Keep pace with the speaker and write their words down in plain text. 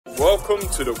Welcome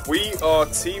to the We Are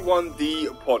T1D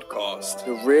podcast,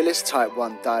 the realest type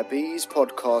 1 diabetes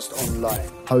podcast online.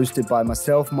 Hosted by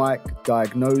myself, Mike,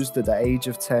 diagnosed at the age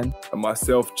of 10. and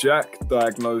myself, Jack,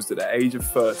 diagnosed at the age of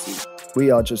 30.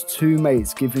 We are just two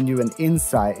mates giving you an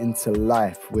insight into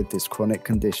life with this chronic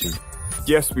condition.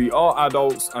 Yes, we are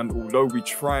adults, and although we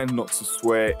try not to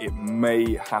swear, it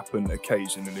may happen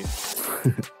occasionally.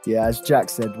 Yeah, as Jack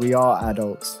said, we are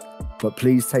adults, but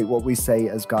please take what we say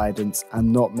as guidance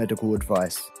and not medical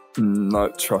advice. No,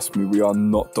 trust me, we are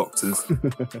not doctors.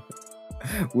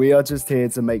 We are just here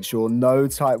to make sure no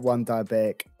type 1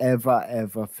 diabetic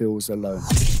ever feels alone.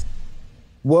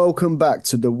 Welcome back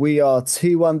to the We Are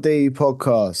T1D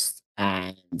podcast,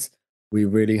 and we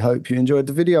really hope you enjoyed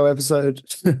the video episode.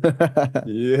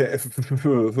 Yeah.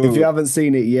 If you haven't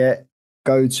seen it yet,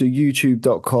 go to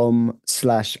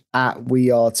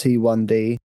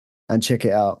youtube.com/@WeAreT1D and check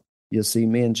it out. You'll see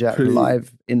me and Jack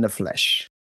live in the flesh.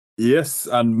 Yes,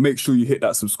 and make sure you hit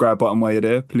that subscribe button while you're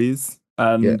there, please.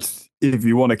 And if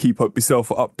you want to keep up yourself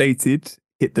updated,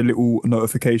 hit the little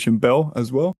notification bell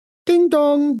as well. Ding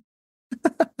dong.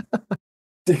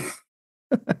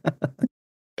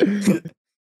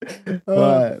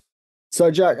 Right. So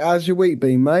Jack, how's your week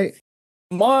been, mate?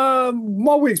 My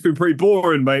week's been pretty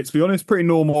boring, mate, to be honest. Pretty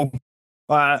normal.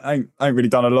 I ain't really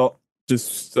done a lot.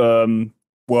 Just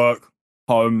work,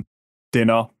 home,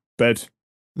 dinner, bed.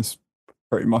 That's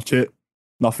pretty much it.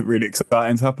 Nothing really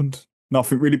exciting's happened.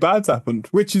 Nothing really bad's happened,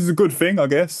 which is a good thing, I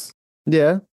guess.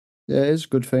 Yeah, it's a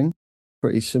good thing.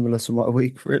 Pretty similar to my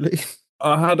week, really.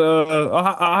 I had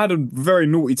a very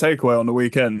naughty takeaway on the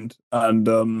weekend, and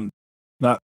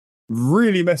that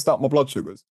really messed up my blood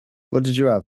sugars. What did you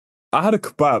have? I had a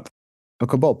kebab. A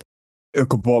kebab? A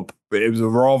kebab. It was a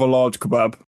rather large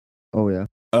kebab. Oh, yeah.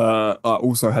 I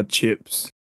also had chips.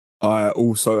 I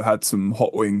also had some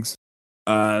hot wings.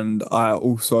 And I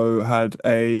also had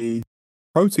a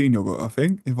protein yogurt, I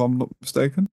think, if I'm not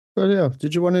mistaken. Oh, yeah.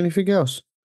 Did you want anything else?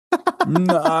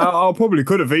 No, I probably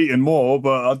could have eaten more,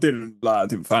 but I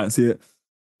didn't fancy it.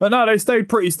 But no, they stayed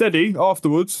pretty steady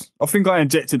afterwards. I think I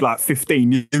injected like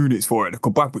 15 units for it. The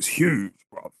kebab was huge,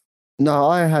 bro. No,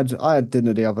 I had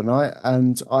dinner the other night,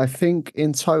 and I think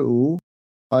in total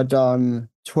I done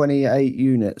 28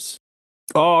 units.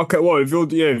 Oh, okay. Well, if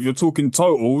you're talking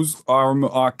totals,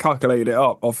 I calculated it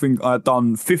up. I think I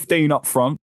done 15 up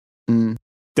front,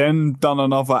 then done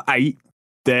another 8.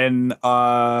 Then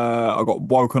I got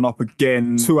woken up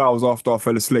again 2 hours after I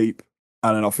fell asleep,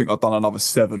 and then I think I've done another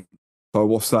 7. So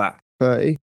what's that?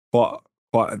 30. But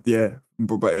about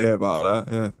that,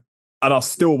 yeah. And I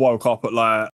still woke up at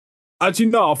actually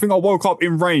no, I think I woke up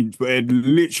in range, but it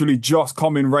literally just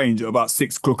come in range at about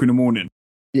 6 o'clock in the morning.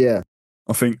 Yeah.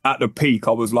 I think at the peak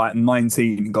I was like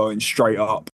 19 going straight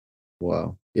up.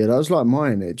 Wow. Yeah, that was like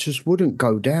mine. It just wouldn't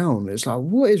go down. It's like,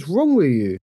 what is wrong with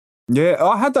you? Yeah,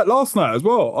 I had that last night as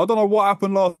well. I don't know what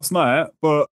happened last night,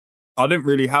 but I didn't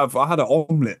really I had an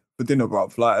omelette for dinner,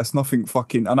 bruv. Like, it's nothing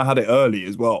fucking... And I had it early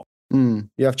as well. You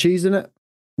have cheese in it?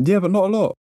 Yeah, but not a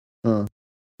lot. Oh.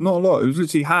 Not a lot. It was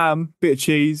literally ham, bit of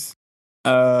cheese,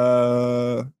 eggs.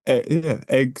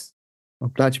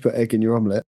 I'm glad you put egg in your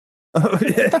omelette. But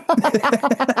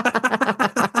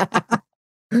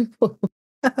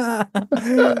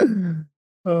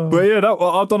yeah,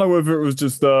 I don't know whether it was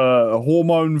just a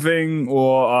hormone thing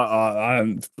or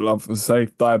I love to say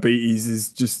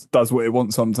diabetes does what it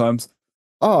wants sometimes.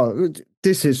 Oh,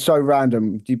 this is so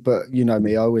random, but you know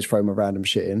me, I always throw my random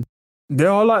shit in.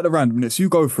 Yeah, I like the randomness. You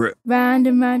go for it.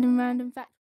 Random fact.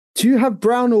 Do you have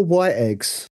brown or white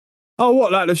eggs? Oh,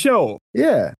 what, like the shell?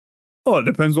 Yeah. Oh, it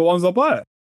depends what ones I buy.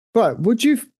 Right, would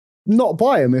you not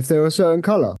buy them if they're a certain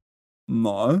colour?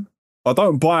 No. I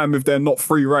don't buy them if they're not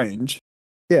free range.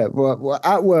 Yeah, well,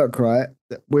 at work, right,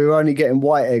 we're only getting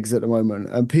white eggs at the moment,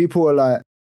 and people are like,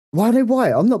 why are they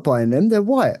white? I'm not buying them, they're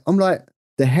white. I'm like,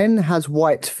 the hen has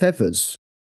white feathers.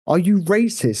 Are you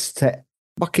racist to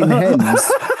fucking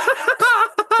hens?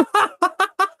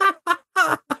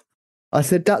 I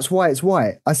said, that's why it's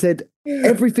white. I said,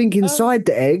 everything inside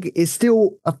the egg is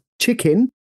still a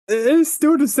chicken. It's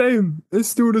still the same. It's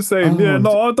still the same. Oh, yeah,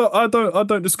 no, I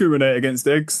don't discriminate against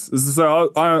eggs. As I say,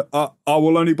 I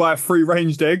will only buy free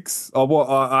ranged eggs. I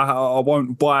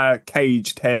won't buy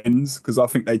caged hens because I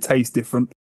think they taste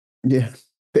different. Yeah,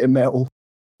 bit of metal.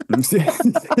 Yeah.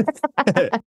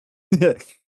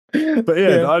 But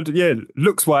yeah,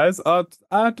 looks wise,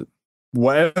 I'd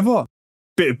whatever.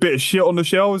 Bit of shit on the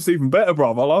shell is even better,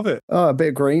 bruv. I love it. Oh, a bit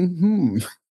of green.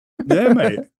 Yeah,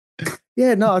 mate.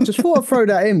 Yeah, no, I just thought I'd throw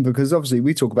that in because obviously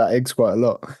we talk about eggs quite a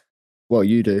lot. Well,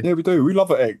 you do. Yeah, we do. We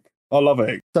love an egg. I love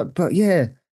egg. But yeah,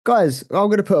 guys, I'm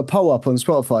going to put a poll up on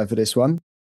Spotify for this one.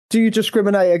 Do you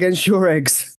discriminate against your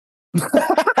eggs?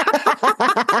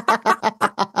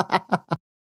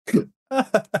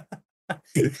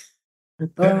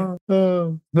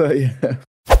 But yeah.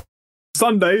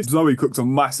 Sunday, Zoe cooked a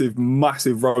massive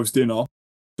roast dinner. You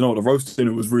know what, the roast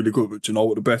dinner was really good, but you know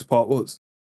what the best part was?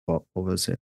 What was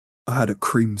it? I had a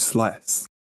cream slice.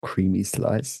 Creamy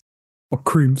slice? A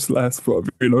cream slice, bro.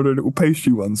 You know, the little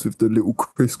pastry ones with the little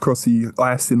crisscrossy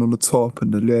icing on the top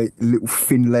and the little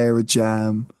thin layer of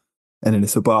jam. And then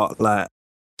it's about like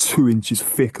 2 inches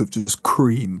thick of just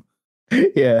cream.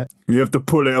 Yeah. You have to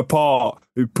pull it apart.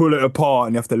 You pull it apart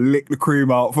and you have to lick the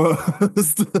cream out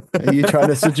first. Are you trying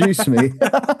to seduce me?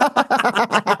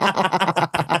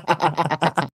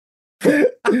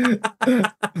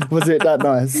 Was it that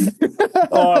nice?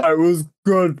 Oh, it was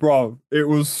good, bro. It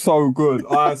was so good.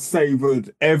 I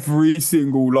savoured every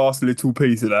single last little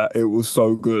piece of that. It was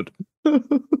so good.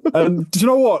 And do you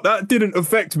know what? That didn't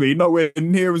affect me nowhere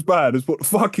near as bad as what the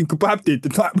fucking kebab did the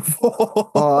night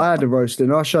before. Oh, I had a roast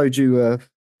and I showed you a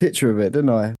picture of it, didn't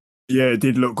I? Yeah, it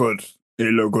did look good.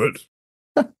 It looked good.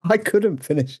 I couldn't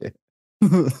finish it.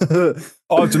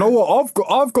 Oh, do you know what?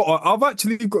 I've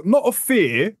actually got not a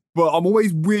fear, but I'm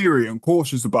always weary and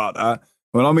cautious about that.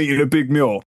 When I'm eating a big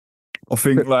meal, I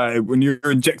think like when you're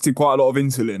injecting quite a lot of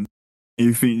insulin,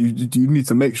 you think you need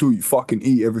to make sure you fucking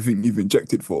eat everything you've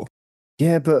injected for.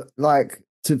 Yeah, but like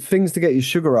things to get your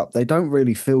sugar up, they don't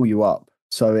really fill you up.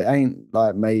 So it ain't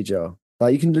like major.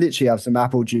 Like you can literally have some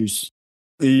apple juice.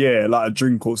 Yeah, like a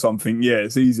drink or something. Yeah,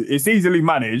 it's easy. It's easily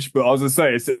managed. But as I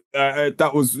say,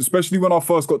 that was, especially when I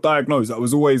first got diagnosed, that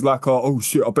was always like, oh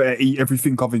shit, I better eat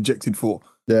everything I've injected for.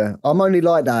 Yeah, I'm only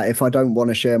like that if I don't want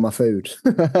to share my food.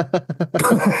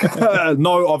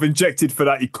 No, I've injected for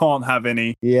that. You can't have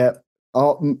any. Yeah.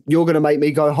 Oh, you're going to make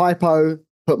me go hypo,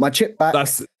 put my chip back.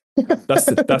 That's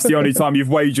the only time you've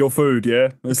weighed your food,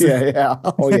 yeah? Yeah.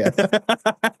 Oh, yeah.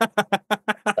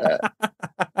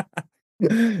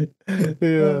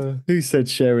 Yeah. Who said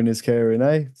sharing is caring,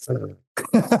 eh?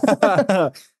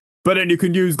 But then you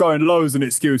can use going low as an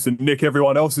excuse and nick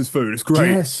everyone else's food. It's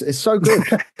great. Yes, it's so good.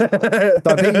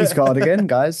 Diabetes card again,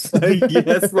 guys.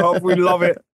 Yes, Rob, we love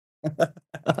it.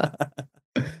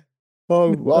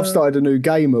 Oh, I've started a new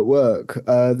game at work.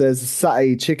 There's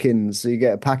satay chickens. So you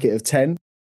get a packet of 10.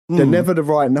 They're never the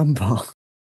right number.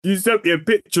 You sent me a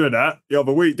picture of that the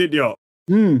other week, didn't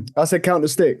you? I said count the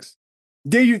sticks.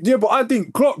 Yeah, but I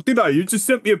didn't clock, did I? You just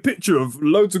sent me a picture of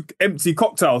loads of empty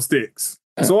cocktail sticks.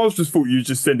 So I was just thought you were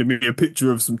just sending me a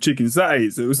picture of some chicken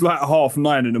satays. It was like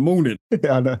 9:30 in the morning.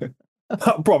 Yeah, I know.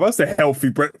 Bro, that's a healthy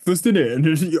breakfast, isn't it?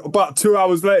 And about 2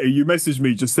 hours later, you messaged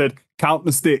me, just said, count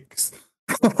the sticks.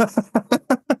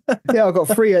 Yeah, I got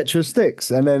 3 extra sticks.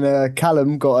 And then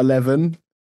Callum got 11.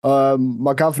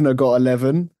 My governor got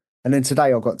 11. And then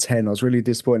today I got 10. I was really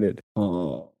disappointed.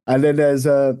 Oh. And then there's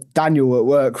Daniel at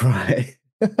work, right?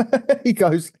 he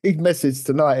messaged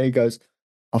tonight. He goes,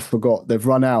 I forgot. They've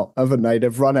run out, haven't they?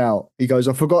 They've run out. He goes,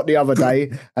 I forgot the other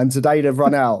day, and today they've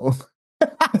run out.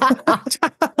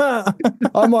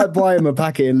 I might buy him a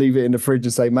packet and leave it in the fridge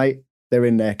and say, mate, they're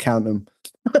in there. Count them.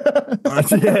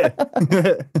 Yeah.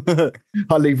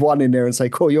 I'll leave one in there and say,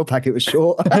 cool, your packet was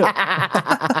short.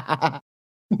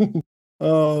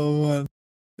 Oh, man.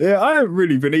 Yeah, I haven't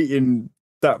really been eating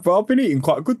that, but I've been eating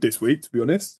quite good this week, to be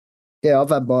honest. Yeah, I've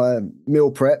had my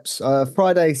meal preps.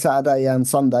 Friday, Saturday, and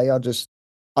Sunday, I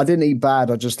didn't eat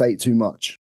bad. I just ate too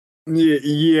much.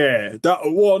 Yeah.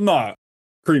 No.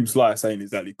 Cream slice ain't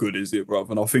exactly good, is it,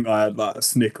 bruv? And I think I had like a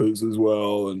Snickers as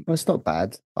well. And Well, it's not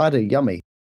bad. I had a yummy.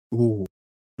 ooh,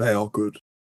 they are good.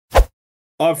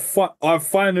 I've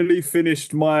finally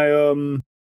finished my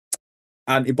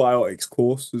antibiotics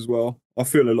course as well. I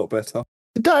feel a lot better.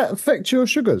 Did that affect your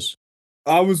sugars?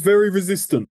 I was very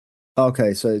resistant.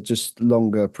 Okay, so just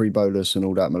longer pre-bolus and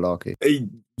all that malarkey.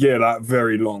 Yeah, like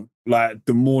very long. Like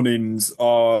the mornings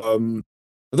are, I don't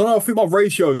know, I think my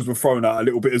ratios were thrown out a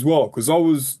little bit as well because I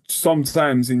was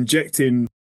sometimes injecting.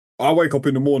 I wake up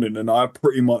in the morning and I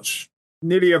pretty much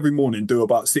nearly every morning do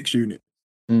about 6 units.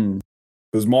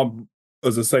 Because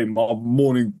as I say, my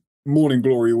morning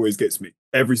glory always gets me.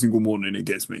 Every single morning it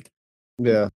gets me.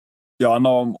 Yeah. Yeah, I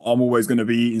know I'm always going to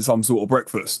be eating some sort of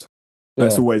breakfast.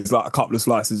 That's always like a couple of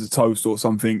slices of toast or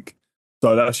something.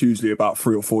 So that's usually about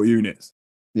 3 or 4 units.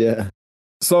 Yeah.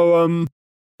 So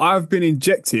I've been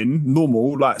injecting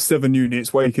normal, like 7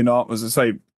 units, waking up. As I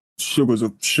say, sugars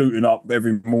are shooting up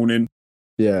every morning.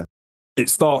 Yeah. It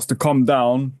starts to come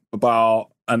down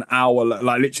about an hour.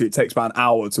 Like literally it takes about an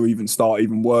hour to even start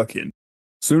working.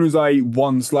 As soon as I eat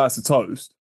 1 slice of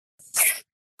toast,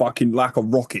 fucking like a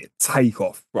rocket, take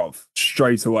off, bruv,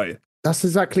 straight away. That's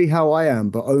exactly how I am,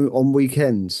 but on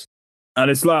weekends. And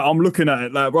it's like, I'm looking at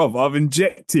it like, bruv, I've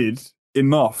injected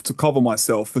enough to cover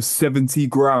myself for 70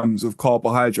 grams of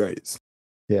carbohydrates.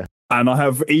 Yeah. And I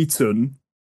have eaten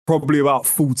probably about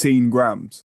 14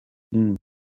 grams. Mm.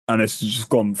 And it's just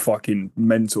gone fucking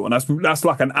mental. And that's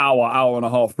like an hour and a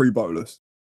half pre-bolus.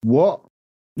 What?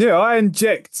 Yeah, I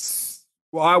inject.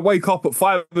 Well, I wake up at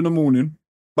 5 in the morning,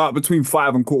 about between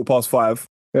 5 and 5:15.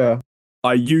 Yeah.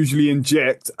 I usually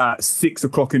inject at 6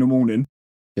 o'clock in the morning.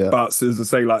 Yeah. About, as I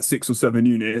say, like 6 or 7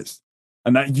 units.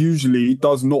 And that usually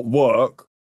does not work.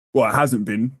 Well, it hasn't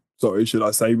been, sorry, should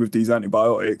I say, with these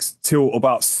antibiotics, till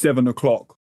about 7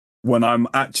 o'clock. When I'm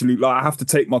actually, like, I have to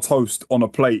take my toast on a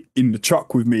plate in the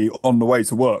truck with me on the way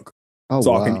to work.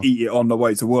 So I can eat it on the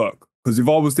way to work. Because if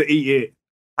I was to eat it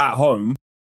at home,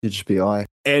 you'd just be high.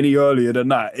 Any earlier than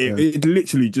that, it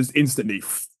literally just instantly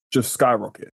just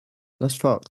skyrocket. That's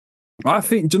fucked. I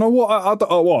think, do you know what?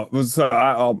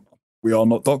 We are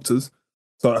not doctors.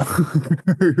 So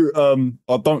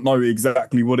I don't know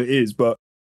exactly what it is, but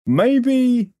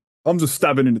maybe I'm just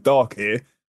stabbing in the dark here.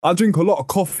 I drink a lot of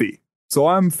coffee. So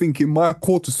I'm thinking my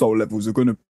cortisol levels are going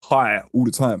to be high all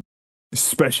the time,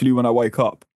 especially when I wake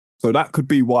up. So that could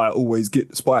be why I always get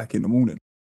the spike in the morning.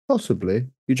 Possibly.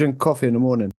 You drink coffee in the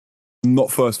morning?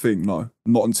 Not first thing, no.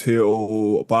 Not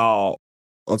until about,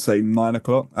 I'd say 9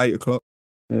 o'clock, 8 o'clock.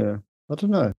 Yeah. I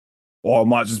don't know. Or I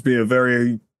might just be a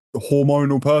very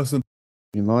hormonal person.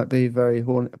 You might be very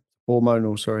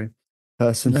hormonal, sorry,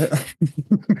 person.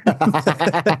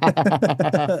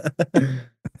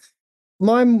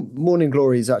 My morning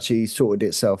glory's actually sorted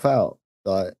itself out.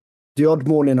 Like the odd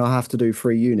morning I have to do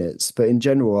 3 units, but in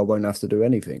general I won't have to do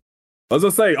anything. As I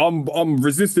say, I'm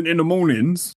resistant in the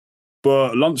mornings,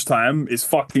 but lunchtime is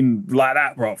fucking like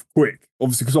that, bruv, quick.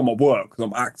 Obviously because I'm at work, because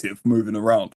I'm active, moving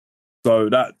around. So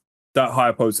that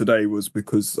hypo today was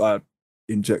because I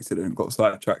injected it and got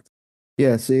sidetracked.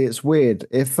 Yeah, see, it's weird.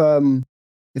 If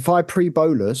I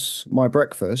pre-bolus my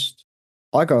breakfast,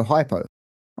 I go hypo.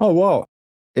 Oh wow.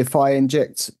 If I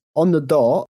inject on the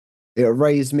dot, it'll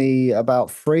raise me about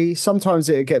 3. Sometimes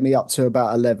it'll get me up to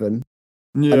about 11.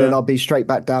 Yeah. And then I'll be straight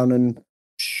back down and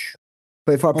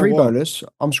but if I pre-bolus,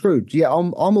 I'm screwed. Yeah,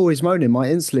 I'm always moaning my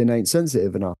insulin ain't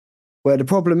sensitive enough. Where the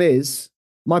problem is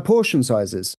my portion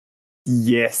sizes.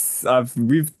 Yes,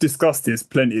 we've discussed this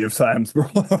plenty of times, bro.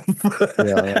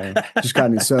 Yeah. Just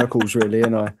going in circles, really,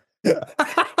 and I.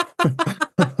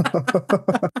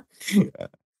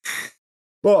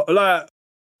 Well, like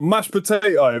mashed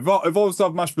potato. If I was to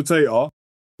have mashed potato,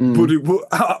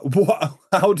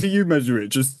 how do you measure it?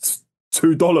 Just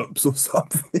 $2 or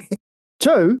something?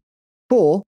 2?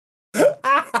 4?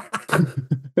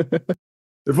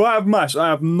 If I have mash, I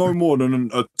have no more than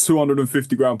a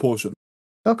 250 gram portion.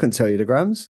 I can tell you the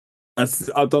grams. I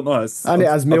don't know. And it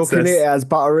has milk in it, it has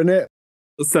butter in it.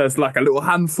 So it's like a little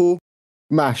handful.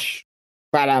 Mash.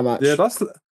 About that much. Yeah,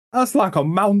 that's like a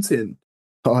mountain.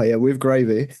 Oh, yeah, with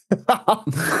gravy. Like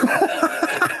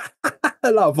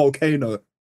a volcano.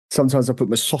 Sometimes I put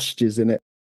my sausages in it.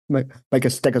 Make a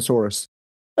stegosaurus.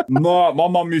 No, my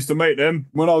mum used to make them.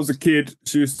 When I was a kid,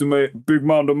 she used to make a big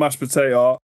mound of mashed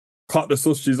potato, cut the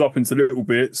sausages up into little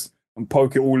bits, and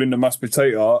poke it all in the mashed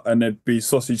potato, and there'd be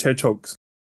sausage hedgehogs.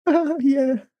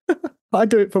 Yeah. I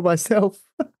do it for myself.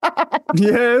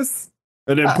 Yes.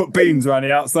 And then put beans around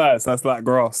the outside, so that's like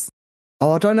grass.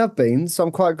 Oh, I don't have beans.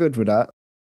 I'm quite good with that.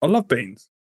 I love beans.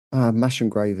 Mash and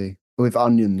gravy with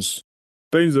onions.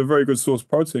 Beans are a very good source of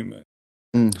protein,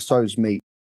 mate. So is meat.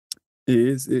 It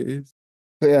is.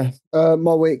 But yeah,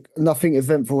 my week, nothing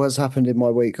eventful has happened in my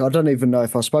week. I don't even know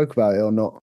if I spoke about it or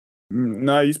not.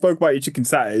 No, you spoke about your chicken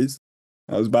satays.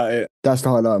 That was about it. That's the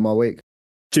highlight of my week.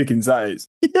 Chicken satays.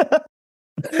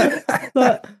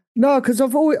 Yeah. No, because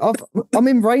I'm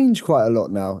in range quite a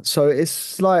lot now. So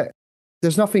it's like,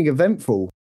 there's nothing eventful.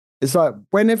 It's like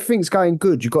when everything's going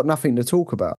good, you've got nothing to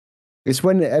talk about. It's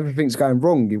when everything's going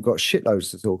wrong, you've got shitloads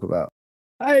to talk about.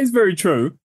 That is very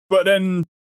true. But then,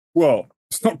 well,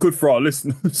 it's not good for our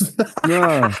listeners.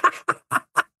 No.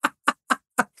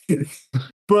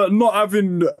 But not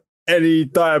having any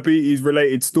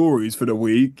diabetes-related stories for the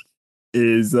week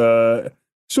is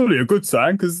surely a good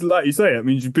sign, because like you say, it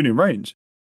means you've been in range.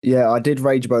 Yeah, I did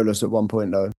rage bolus at one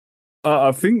point, though.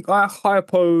 I think I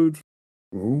hypoed.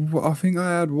 I think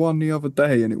I had one the other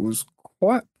day, and it was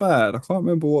quite bad. I can't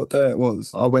remember what day it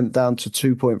was. I went down to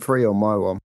 2.3 on my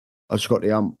one. I just got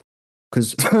the ump.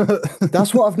 Because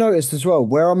that's what I've noticed as well.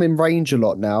 Where I'm in range a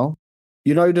lot now,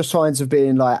 you know the signs of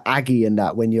being like aggy and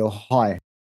that when you're high?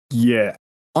 Yeah.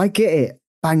 I get it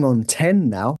bang on 10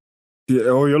 now. Yeah,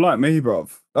 oh, you're like me,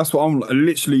 bruv. That's what I'm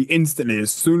literally instantly.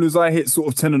 As soon as I hit sort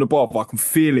of 10 and above, I can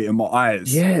feel it in my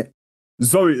eyes. Yeah.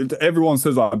 Zoe, everyone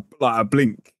says I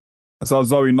blink. So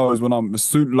Zoe knows when I'm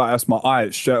soon, like that's my eye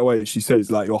straight away. She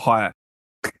says like you're high.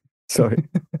 Sorry.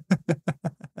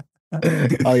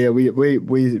 Oh yeah,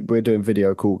 we're doing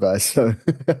video call, guys. So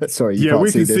sorry, you can't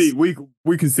we can this.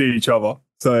 we can see each other.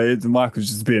 So Michael's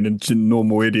just being a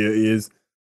normal idiot. He is.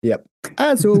 Yep,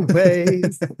 as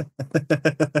always.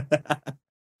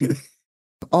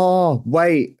 Oh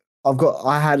wait,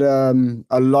 I had an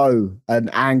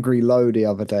angry low the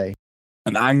other day.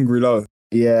 An angry low.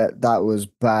 Yeah, that was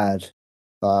bad.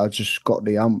 I just got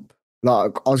the ump.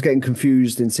 Like I was getting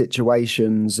confused in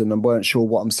situations, and I weren't sure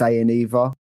what I'm saying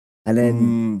either. And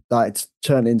then like it's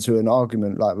turned into an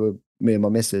argument, like with me and my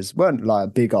missus. It weren't like a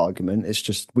big argument. It's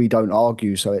just we don't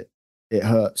argue, so it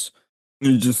hurts.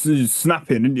 You're just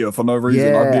snapping, aren't you, for no reason?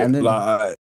 Yeah, and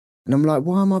I'm like,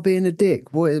 why am I being a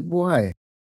dick? Why?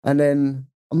 And then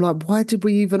I'm like, why did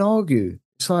we even argue?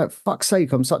 It's like, fuck's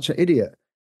sake, I'm such an idiot.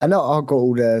 And I got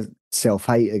all the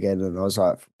self-hate again, and I was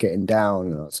like getting down,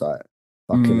 and I was like,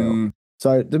 fucking hell.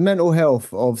 So the mental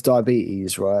health of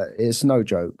diabetes, right? It's no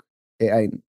joke. It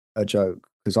ain't a joke,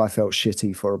 because I felt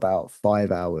shitty for about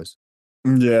 5 hours.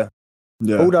 Yeah.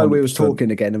 Although 100%. We was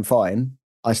talking again and fine,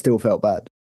 I still felt bad.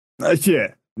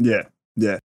 Yeah.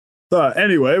 So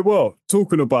anyway, well,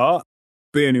 talking about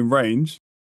being in range,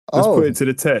 let's put it to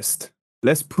the test.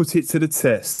 Let's put it to the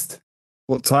test.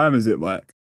 What time is it,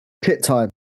 Mike? Tit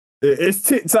time. It's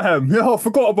tit time. Yeah, I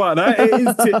forgot about that. It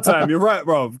is tit time. You're right,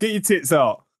 bro. Get your tits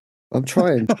out. I'm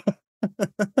trying.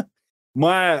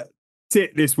 My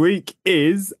tit this week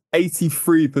is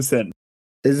 83%.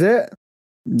 Is it?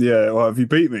 Yeah, well, have you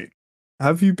beat me?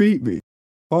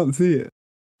 Can't see it.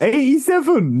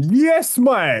 87. Yes,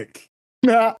 Mike.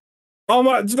 Yeah. I'm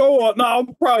like, do you know what? No,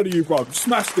 I'm proud of you, bro.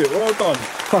 Smashed it. Well done.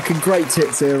 Fucking great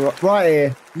tits here, right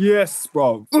here. Yes,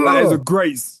 bro. That is a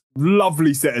great,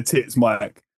 lovely set of tits,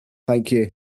 Mike. Thank you.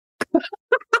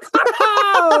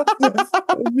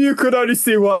 You could only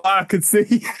see what I could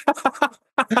see.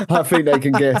 I think they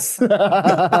can guess.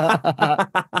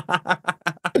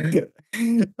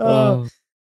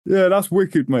 Yeah, that's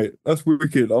wicked, mate. That's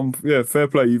wicked. Fair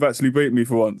play. You've actually beat me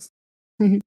for once.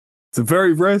 It's a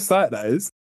very rare sight, that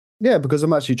is. Yeah, because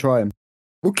I'm actually trying.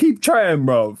 Well, keep trying,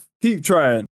 bro. Keep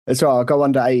trying. It's all right. I'll go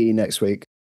under 80 next week.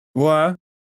 Why?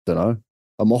 Don't know.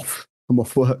 I'm off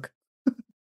work.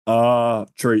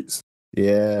 Treats.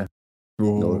 Yeah.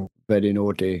 Very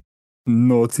naughty.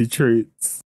 Naughty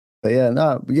treats. But yeah,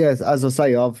 as I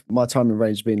say, my timing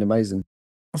range has been amazing.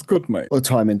 That's good, mate. Or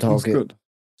timing target. That's good.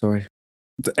 Sorry.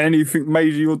 Anything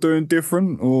major you're doing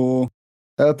different, or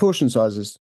portion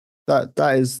sizes? That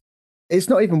is, it's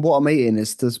not even what I'm eating;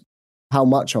 it's just how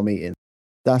much I'm eating.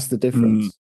 That's the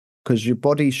difference. Because your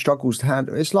body struggles to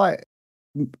handle. It's like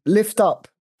lift up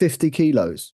 50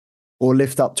 kilos or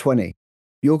lift up 20.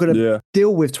 You're gonna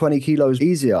deal with 20 kilos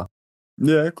easier.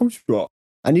 Yeah, of course you are.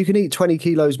 And you can eat 20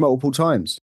 kilos multiple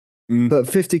times, but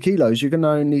 50 kilos, you're gonna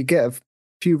only get a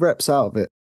few reps out of it.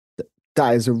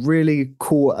 That is a really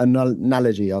cool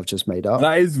analogy I've just made up.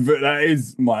 That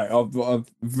is Mike. I've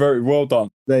very well done.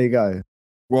 There you go.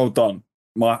 Well done.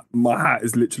 My hat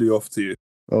is literally off to you.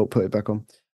 Oh, put it back on.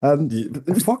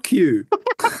 Fuck you.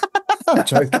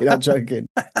 I'm joking.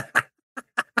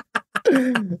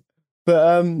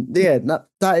 But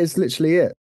that is literally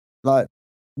it. Like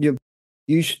you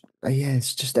should.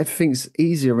 It's just everything's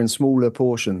easier in smaller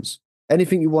portions.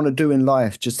 Anything you want to do in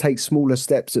life, just take smaller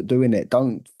steps at doing it.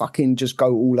 Don't fucking just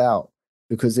go all out,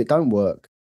 because it don't work.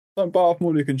 Don't bite off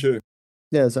more than you can chew.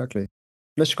 Yeah, exactly.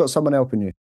 Unless you've got someone helping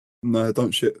you. No,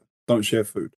 don't share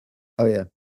food. Oh yeah,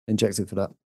 injected for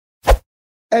that.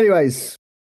 Anyways,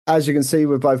 as you can see,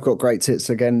 we've both got great tits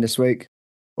again this week.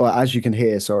 Well, as you can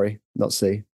hear, sorry, not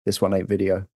see. This one ain't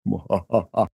video.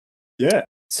 Yeah.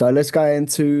 So let's go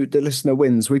into the listener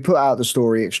wins. We put out the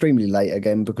story extremely late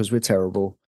again because we're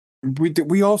terrible.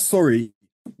 We are sorry.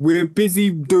 We're busy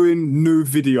doing new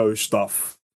video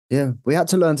stuff. Yeah, we had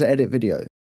to learn to edit video.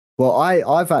 Well,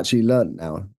 I've actually learned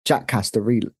now. Jack has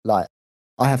to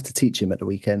I have to teach him at the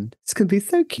weekend. It's gonna be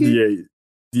so cute.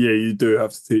 Yeah, you do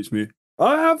have to teach me.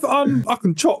 I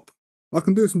can chop. I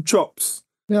can do some chops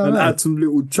and add some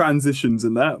little transitions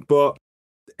and that. But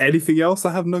anything else,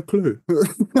 I have no clue.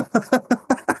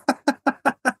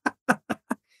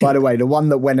 By the way, the one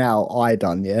that went out, I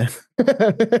done, yeah.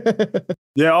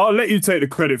 Yeah, I'll let you take the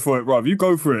credit for it, bruv. You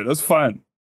go for it. That's fine.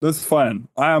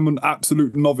 I am an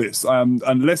absolute novice. I am,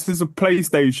 unless there's a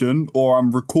PlayStation or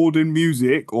I'm recording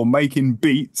music or making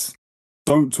beats,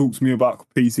 don't talk to me about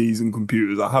PCs and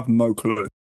computers. I have no clue.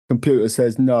 Computer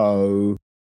says no.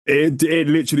 It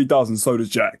literally does, and so does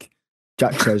Jack.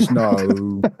 Jack says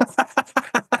no.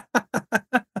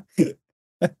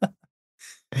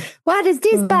 What does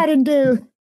this button do?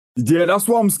 Yeah, that's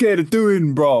what I'm scared of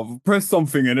doing, bro. Press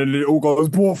something and then it all goes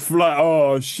woof, like,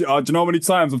 oh shit. Do you know how many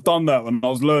times I've done that when I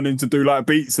was learning to do like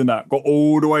beats and that? Got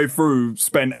all the way through,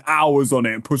 spent hours on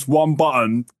it, push one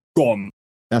button, gone.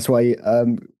 That's why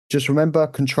just remember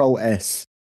Control S.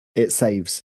 It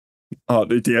saves. Oh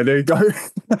yeah, there you go.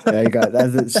 There you go.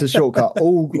 It's a shortcut.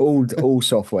 All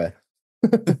software.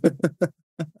 But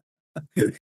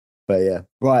yeah.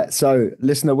 Right, so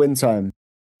listener win time.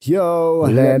 Yo,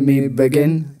 let me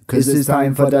begin, cause it's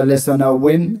time for the listener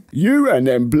win. You and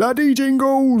them bloody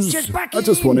jingles. I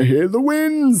just want to hear the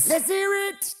wins. Let's hear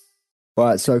it.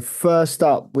 Right, so first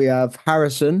up, we have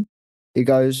Harrison. He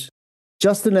goes,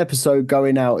 just an episode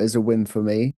going out is a win for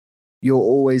me. You'll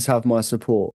always have my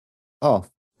support. Oh,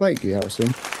 thank you, Harrison.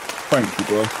 Thank you,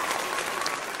 bro.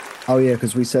 Oh, yeah,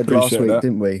 because we said Appreciate last week, that.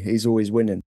 didn't we? He's always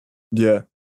winning. Yeah,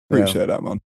 appreciate that,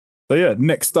 man. So yeah,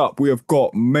 next up we have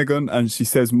got Megan, and she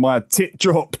says, my tit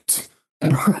dropped.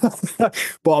 But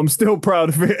I'm still proud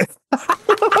of it.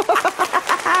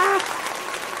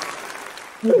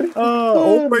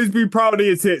 Always be proud of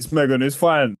your tits, Megan. It's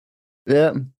fine.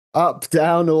 Yeah, up,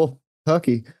 down, or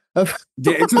perky.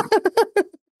 Yeah,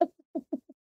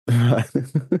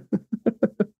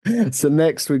 So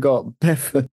next we got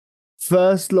Beth.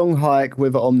 First long hike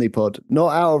with an Omnipod. Not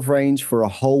out of range for a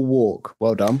whole walk.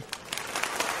 Well done.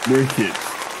 wicked.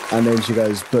 And then she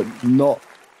goes, but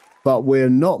we're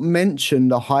not mention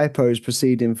the hypos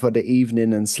proceeding for the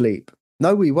evening and sleep.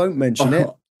 No, we won't mention it.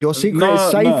 Your secret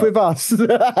is safe with us.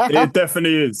 It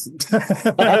definitely is.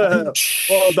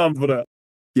 Well done for that.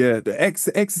 Yeah, the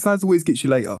exercise always gets you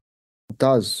later. It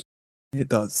does. It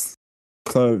does.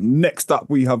 So next up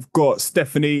we have got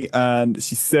Stephanie, and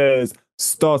she says,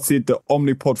 started the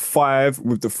Omnipod 5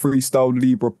 with the Freestyle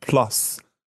Libra Plus.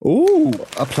 Ooh.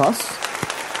 A plus?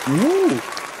 Ooh.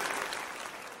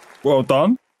 Well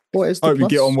done. What is the Hope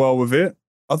plus? you get on well with it.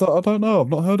 I don't know. I've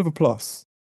not heard of a plus.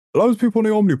 Loads of people on the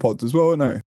Omnipods as well, aren't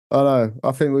they? I know.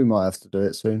 I think we might have to do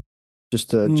it soon. Just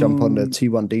to jump on the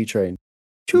T1D train.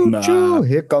 Choo choo.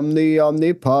 Here come the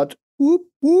Omnipod. Whoop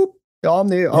whoop.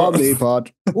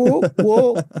 Omnipod. Whoop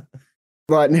whoop.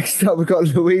 Right, next up we've got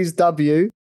Louise W.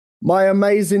 My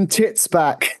amazing tits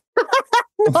back.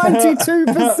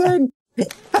 92%.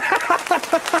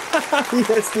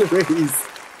 Yes, Louise.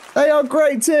 They are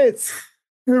great tits.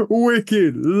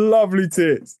 Wicked. Lovely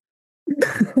tits.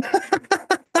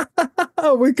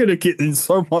 We're going to get in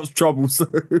so much trouble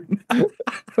soon.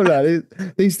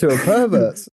 These two are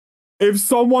perverts. If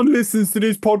someone listens to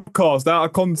this podcast out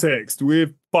of context,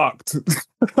 we're fucked.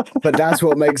 But that's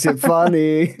what makes it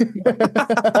funny.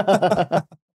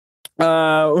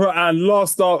 And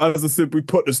last up, as I said, we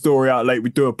put the story out late. We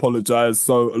do apologize.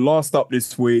 So last up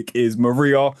this week is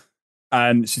Maria,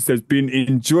 and she says, been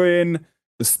enjoying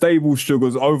the stable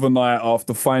sugars overnight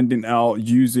after finding out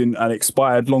using an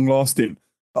expired long lasting.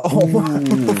 Oh,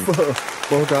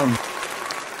 well done.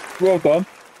 Well done.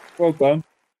 Well done.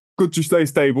 Good to stay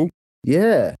stable.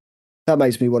 Yeah. That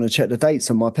makes me want to check the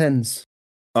dates on my pens.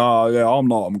 Yeah,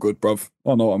 I'm good, bruv.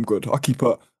 I know I'm good. I keep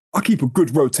a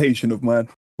good rotation of mine.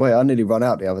 Wait, I nearly run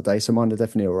out the other day, so mine are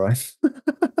definitely all right.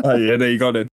 Oh, yeah, there you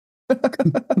go then.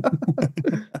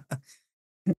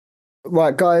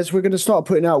 Right, guys, we're going to start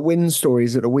putting out win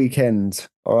stories at the weekend,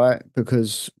 all right?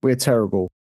 Because we're terrible.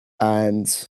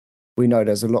 And we know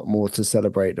there's a lot more to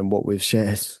celebrate than what we've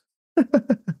shared.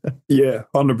 Yeah,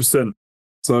 100%.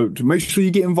 So to make sure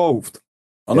you get involved.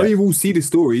 I know you all see the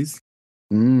stories.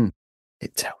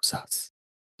 It tells us.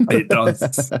 It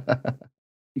does.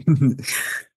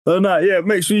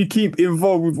 Make sure you keep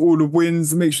involved with all the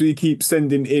wins. Make sure you keep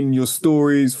sending in your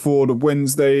stories for the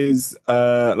Wednesdays.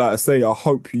 Like I say, I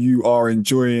hope you are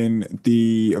enjoying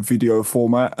the video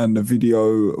format and the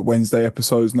video Wednesday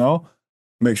episodes now.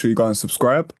 Make sure you go and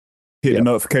subscribe. Hit the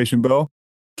notification bell.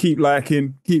 Keep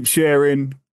liking, keep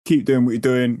sharing, keep doing what you're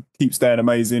doing, keep staying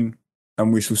amazing.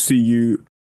 And we shall see you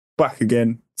back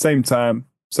again, same time,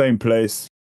 same place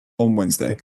on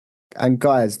Wednesday. And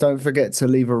guys, don't forget to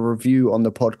leave a review on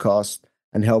the podcast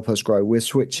and help us grow. We're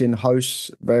switching hosts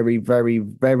very, very,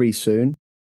 very soon.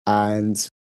 And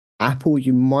Apple,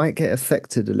 you might get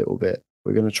affected a little bit.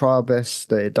 We're going to try our best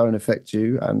that it don't affect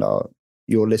you and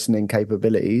your listening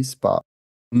capabilities, but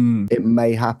it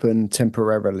may happen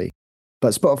temporarily.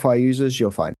 But Spotify users,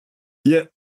 you're fine. Yeah,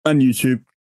 and YouTube.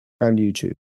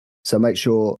 So make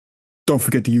sure... Don't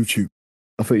forget the YouTube.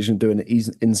 I thought you were doing an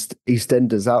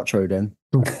EastEnders outro then.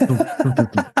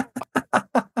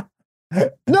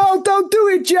 No, don't do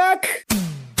it, Jack!